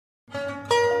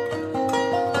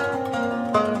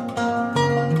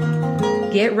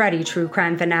Get ready, true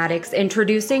crime fanatics.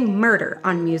 Introducing Murder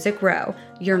on Music Row,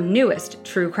 your newest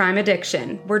true crime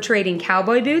addiction. We're trading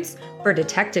cowboy boots for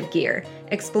detective gear,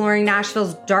 exploring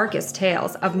Nashville's darkest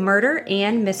tales of murder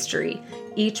and mystery.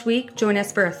 Each week, join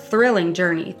us for a thrilling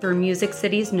journey through Music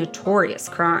City's notorious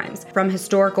crimes, from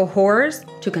historical horrors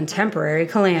to contemporary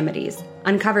calamities.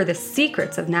 Uncover the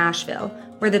secrets of Nashville,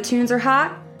 where the tunes are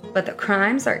hot, but the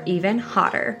crimes are even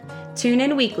hotter. Tune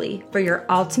in weekly for your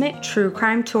ultimate true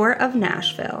crime tour of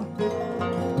Nashville.